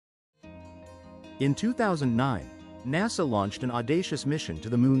In 2009, NASA launched an audacious mission to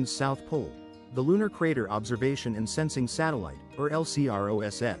the Moon's south pole, the Lunar Crater Observation and Sensing Satellite, or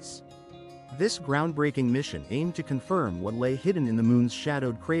LCROSS. This groundbreaking mission aimed to confirm what lay hidden in the Moon's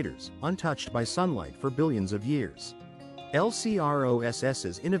shadowed craters, untouched by sunlight for billions of years.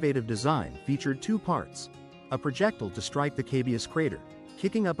 LCROSS's innovative design featured two parts: a projectile to strike the Cabeus Crater,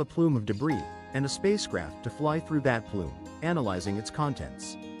 kicking up a plume of debris, and a spacecraft to fly through that plume, analyzing its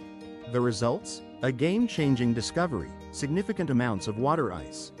contents. The results? A game-changing discovery: significant amounts of water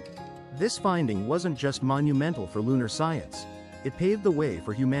ice. This finding wasn't just monumental for lunar science, it paved the way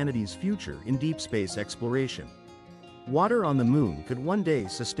for humanity's future in deep space exploration. Water on the Moon could one day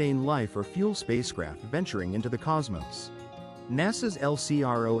sustain life or fuel spacecraft venturing into the cosmos. NASA's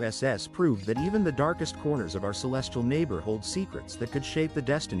LCROSS proved that even the darkest corners of our celestial neighbor hold secrets that could shape the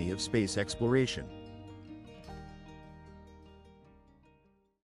destiny of space exploration.